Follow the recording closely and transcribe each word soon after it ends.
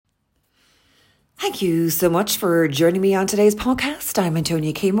Thank you so much for joining me on today's podcast. I'm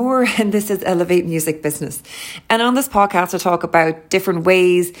Antonia K. Moore and this is Elevate Music Business. And on this podcast, I talk about different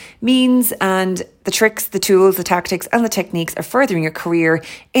ways, means, and the tricks, the tools, the tactics, and the techniques of furthering your career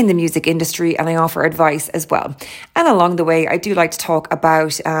in the music industry. And I offer advice as well. And along the way, I do like to talk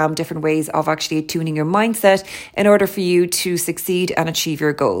about different ways of actually tuning your mindset in order for you to succeed and achieve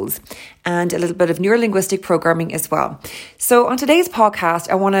your goals. And a little bit of neurolinguistic programming as well. So on today's podcast,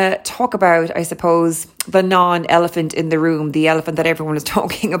 I want to talk about, I suppose, the non-elephant in the room, the elephant that everyone is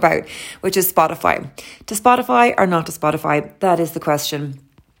talking about, which is Spotify. To Spotify or not to Spotify? That is the question.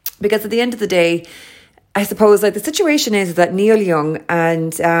 Because at the end of the day, I suppose the situation is that Neil Young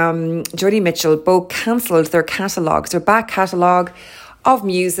and Joni Mitchell both cancelled their catalogues, their back catalogue of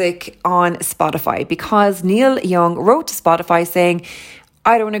music on Spotify, because Neil Young wrote to Spotify saying,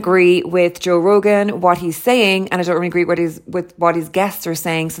 I don't agree with Joe Rogan, what he's saying, and I don't really agree with what his guests are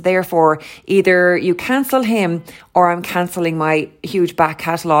saying. So therefore, either you cancel him or I'm cancelling my huge back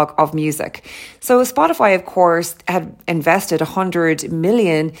catalogue of music. So Spotify, of course, had invested 100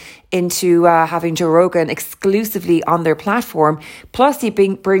 million into having Joe Rogan exclusively on their platform. Plus, he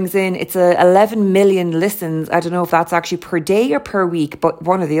brings in, it's 11 million listens. I don't know if that's actually per day or per week, but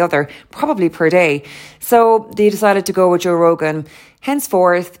one or the other, probably per day. So they decided to go with Joe Rogan.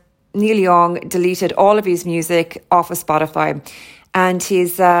 Henceforth, Neil Young deleted all of his music off of Spotify. And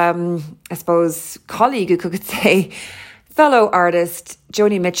his, I suppose, colleague, you could say, fellow artist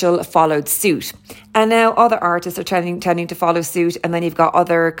Joni Mitchell followed suit. And now other artists are tending to follow suit. And then you've got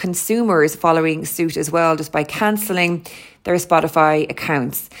other consumers following suit as well, just by cancelling their Spotify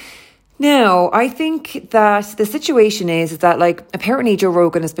accounts. Now, I think that the situation is that apparently Joe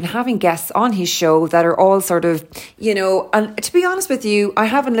Rogan has been having guests on his show that are all sort of, and to be honest with you, I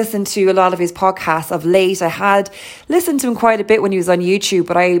haven't listened to a lot of his podcasts of late. I had listened to him quite a bit when he was on YouTube,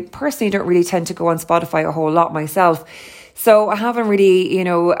 but I personally don't really tend to go on Spotify a whole lot myself. So I haven't really,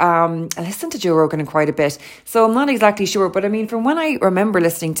 listened to Joe Rogan quite a bit. So I'm not exactly sure. But I mean, from when I remember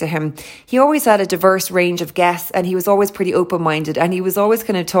listening to him, he always had a diverse range of guests and he was always pretty open-minded. And he was always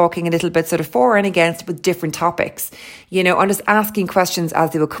kind of talking a little bit sort of for and against with different topics, and just asking questions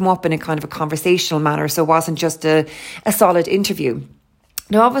as they would come up in a kind of a conversational manner. So it wasn't just a solid interview.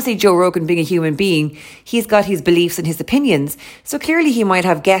 Now, obviously, Joe Rogan being a human being, he's got his beliefs and his opinions. So clearly he might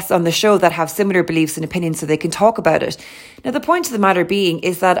have guests on the show that have similar beliefs and opinions so they can talk about it. Now, the point of the matter being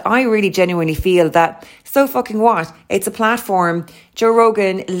is that I really genuinely feel that so fucking what? It's a platform. Joe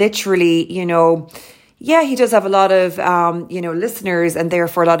Rogan literally, yeah, he does have a lot of, listeners and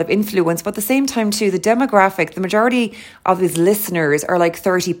therefore a lot of influence. But at the same time, too, the demographic, the majority of his listeners are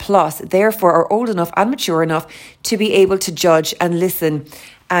 30 plus, therefore are old enough and mature enough to be able to judge and listen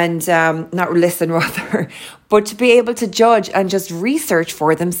and not listen rather, but to be able to judge and just research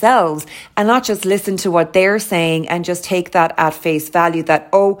for themselves and not just listen to what they're saying and just take that at face value that,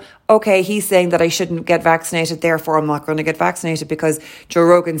 oh, okay, he's saying that I shouldn't get vaccinated, therefore I'm not going to get vaccinated because Joe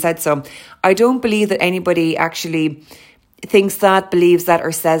Rogan said so. I don't believe that anybody actually thinks that, believes that,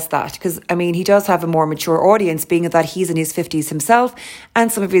 or says that. Because, I mean, he does have a more mature audience, being that he's in his 50s himself,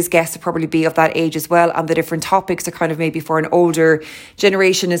 and some of his guests will probably be of that age as well, and the different topics are kind of maybe for an older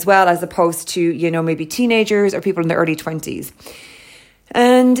generation as well, as opposed to, maybe teenagers or people in their early 20s.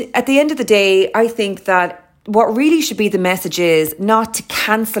 And at the end of the day, I think that what really should be the message is not to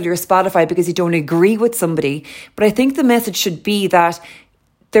cancel your Spotify because you don't agree with somebody, but I think the message should be that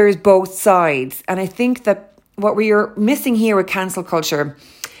there's both sides. And I think that what we are missing here with cancel culture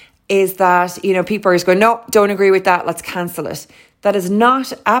is that, people are just going, no, don't agree with that, let's cancel it. That is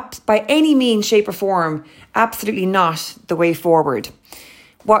not, by any means, shape or form, absolutely not the way forward.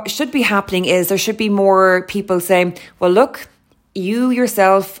 What should be happening is there should be more people saying, well, look, you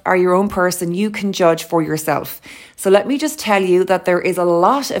yourself are your own person. You can judge for yourself. So let me just tell you that there is a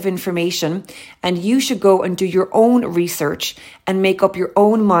lot of information and you should go and do your own research and make up your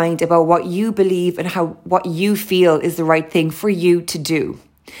own mind about what you believe and what you feel is the right thing for you to do.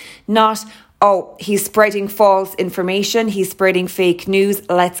 Not, oh, he's spreading false information. He's spreading fake news.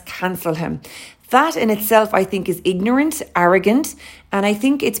 Let's cancel him. That in itself, I think, is ignorant, arrogant, and I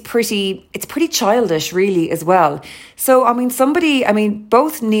think it's pretty childish, really, as well. So,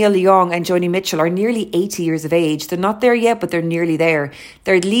 both Neil Young and Joni Mitchell are nearly 80 years of age. They're not there yet, but they're nearly there.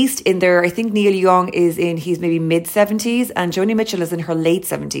 They're at least in their, I think Neil Young is in his maybe mid-70s, and Joni Mitchell is in her late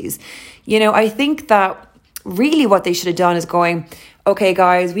 70s. I think that really what they should have done is going, okay,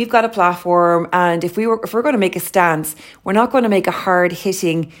 guys, we've got a platform, and if we're going to make a stance, we're not going to make a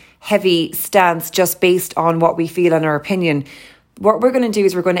hard-hitting, heavy stance just based on what we feel and our opinion. What we're going to do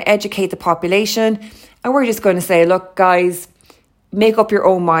is we're going to educate the population, and we're just going to say, look, guys, make up your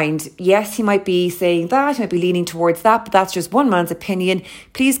own mind. Yes, he might be saying that, he might be leaning towards that, but that's just one man's opinion.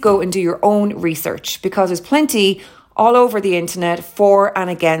 Please go and do your own research, because there's plenty all over the internet for and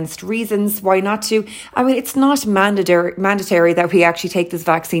against reasons why not to. I mean, it's not mandatory that we actually take this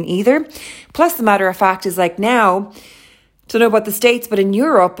vaccine either. Plus, the matter of fact is, like, now, don't know about the States, but in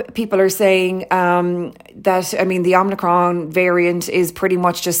Europe, people are saying that, I mean, the Omicron variant is pretty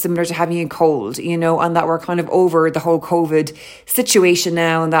much just similar to having a cold, and that we're kind of over the whole COVID situation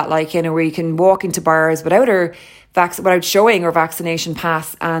now, and that, like, where you can walk into bars without showing our vaccination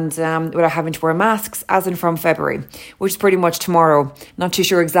pass and without having to wear masks, as in from February, which is pretty much tomorrow. Not too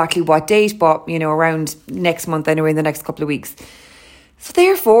sure exactly what date, but, around next month anyway, in the next couple of weeks. So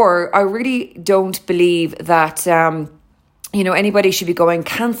therefore, I really don't believe that anybody should be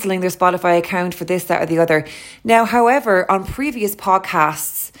cancelling their Spotify account for this, that or the other. Now, however, on previous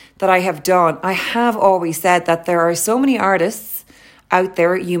podcasts that I have done, I have always said that there are so many artists out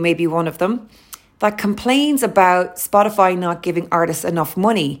there, you may be one of them, that complains about Spotify not giving artists enough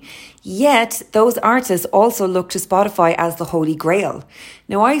money. Yet, those artists also look to Spotify as the holy grail.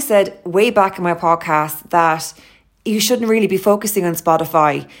 Now, I said way back in my podcast that you shouldn't really be focusing on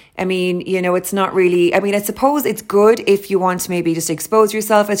Spotify. I mean, it's not really, I suppose it's good if you want to maybe just expose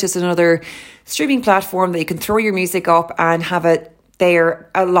yourself. It's just another streaming platform that you can throw your music up and have it there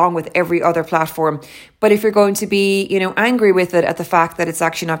along with every other platform. But if you're going to be, angry with it at the fact that it's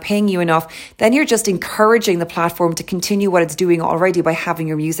actually not paying you enough, then you're just encouraging the platform to continue what it's doing already by having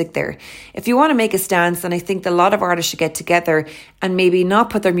your music there. If you want to make a stance, then I think that a lot of artists should get together and maybe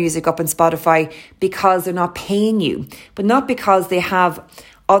not put their music up on Spotify because they're not paying you, but not because they have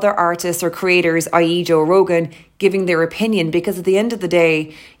other artists or creators, i.e. Joe Rogan, giving their opinion, because at the end of the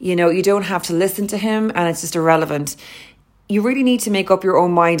day, you don't have to listen to him and it's just irrelevant. You really need to make up your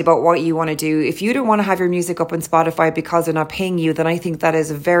own mind about what you want to do. If you don't want to have your music up on Spotify because they're not paying you, then I think that is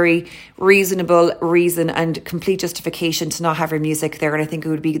a very reasonable reason and complete justification to not have your music there. And I think it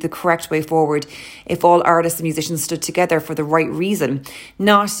would be the correct way forward if all artists and musicians stood together for the right reason,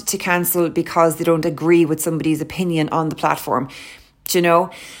 not to cancel because they don't agree with somebody's opinion on the platform.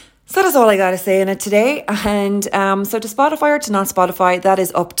 So that's all I got to say in it today. And so to Spotify or to not Spotify, that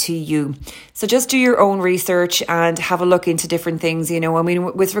is up to you. So just do your own research and have a look into different things.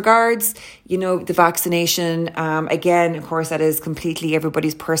 With regards, the vaccination, again, of course, that is completely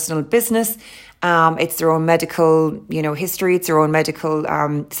everybody's personal business. It's their own medical, history. It's their own medical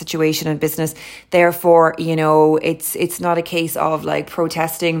situation and business. Therefore, it's not a case of like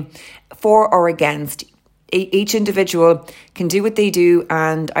protesting for or against. Each individual can do what they do,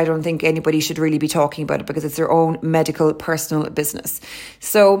 and I don't think anybody should really be talking about it because it's their own medical personal business.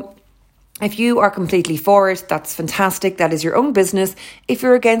 So if you are completely for it, that's fantastic. That is your own business. If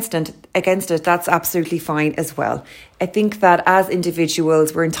you're against it, that's absolutely fine as well. I think that as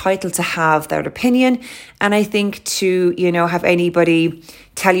individuals, we're entitled to have that opinion. And I think to, have anybody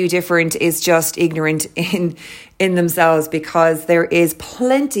tell you different is just ignorant in themselves, because there is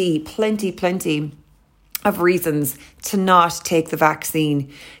plenty of reasons to not take the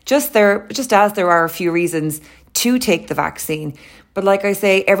vaccine. Just as there are a few reasons to take the vaccine. But like I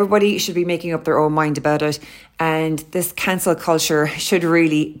say, everybody should be making up their own mind about it. And this cancel culture should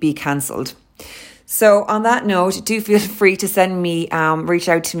really be cancelled. So on that note, do feel free to reach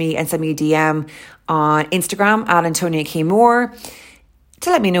out to me and send me a DM on Instagram at Antonia K. Moore, to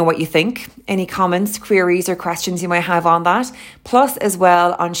let me know what you think, any comments, queries or questions you might have on that. Plus, as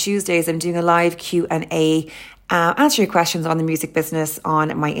well, on Tuesdays, I'm doing a live Q&A, answering questions on the music business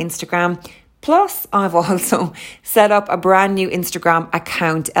on my Instagram. Plus, I've also set up a brand new Instagram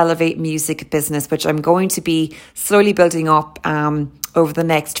account, Elevate Music Business, which I'm going to be slowly building up over the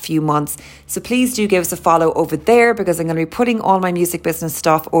next few months. So please do give us a follow over there, because I'm going to be putting all my music business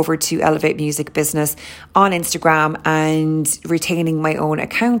stuff over to Elevate Music Business on Instagram and retaining my own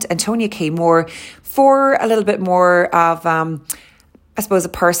account, Antonia K. Moore, for a little bit more of, I suppose, a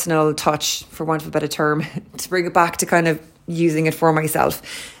personal touch, for want of a better term, to bring it back to kind of using it for myself.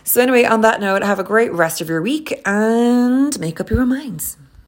 So anyway, on that note, have a great rest of your week and make up your own minds.